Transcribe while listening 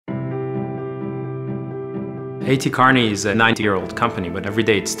A.T. Kearney is a 90-year-old company, but every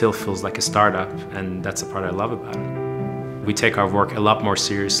day it still feels like a startup, and that's the part I love about it. We take our work a lot more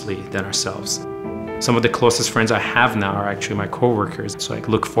seriously than ourselves. Some of the closest friends I have now are actually my coworkers, so I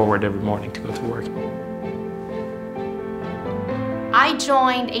look forward every morning to go to work. I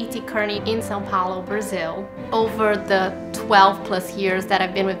joined A.T. Kearney in São Paulo, Brazil. Over the 12 plus years that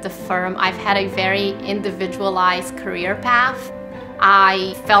I've been with the firm, I've had a very individualized career path.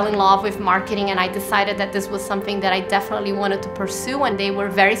 I fell in love with marketing and I decided that this was something that I definitely wanted to pursue, and they were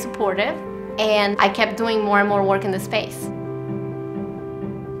very supportive, and I kept doing more and more work in the space.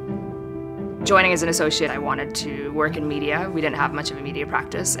 Joining as an associate, I wanted to work in media. We didn't have much of a media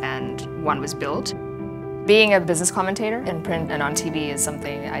practice, and one was built. Being a business commentator in print and on TV is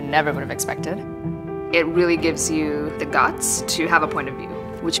something I never would have expected. It really gives you the guts to have a point of view,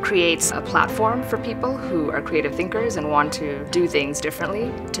 which creates a platform for people who are creative thinkers and want to do things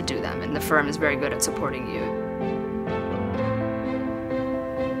differently to do them, and the firm is very good at supporting you.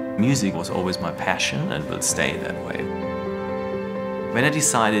 Music was always my passion and will stay that way. When I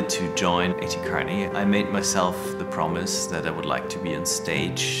decided to join A.T. Kearney, I made myself the promise that I would like to be on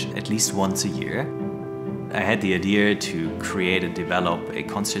stage at least once a year. I had the idea to create and develop a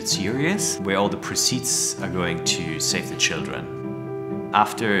concert series where all the proceeds are going to save the children.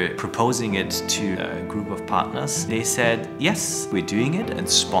 After proposing it to a group of partners, they said, yes, we're doing it and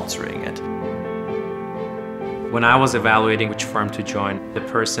sponsoring it. When I was evaluating which firm to join, the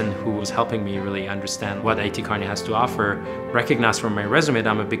person who was helping me really understand what A.T. Kearney has to offer recognized from my resume that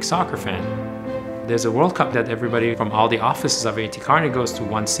I'm a big soccer fan. There's a World Cup that everybody from all the offices of A.T. Kearney goes to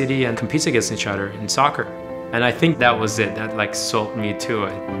one city and competes against each other in soccer. And I think that was it, that sold me to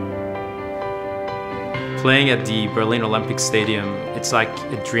it. Playing at the Berlin Olympic Stadium, it's like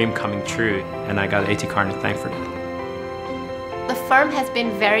a dream coming true, and I got A.T. Kearney to thank for that. The firm has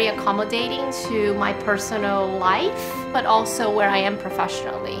been very accommodating to my personal life, but also where I am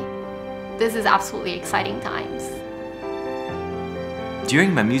professionally. This is absolutely exciting times.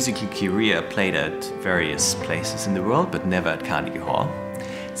 During my musical career, I played at various places in the world, but never at Carnegie Hall.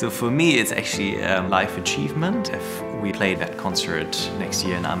 So for me, it's actually a life achievement if we play that concert next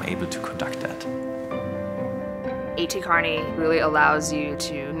year and I'm able to conduct that. A.T. Kearney really allows you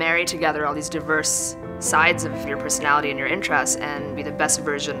to marry together all these diverse sides of your personality and your interests and be the best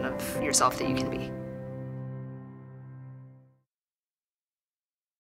version of yourself that you can be.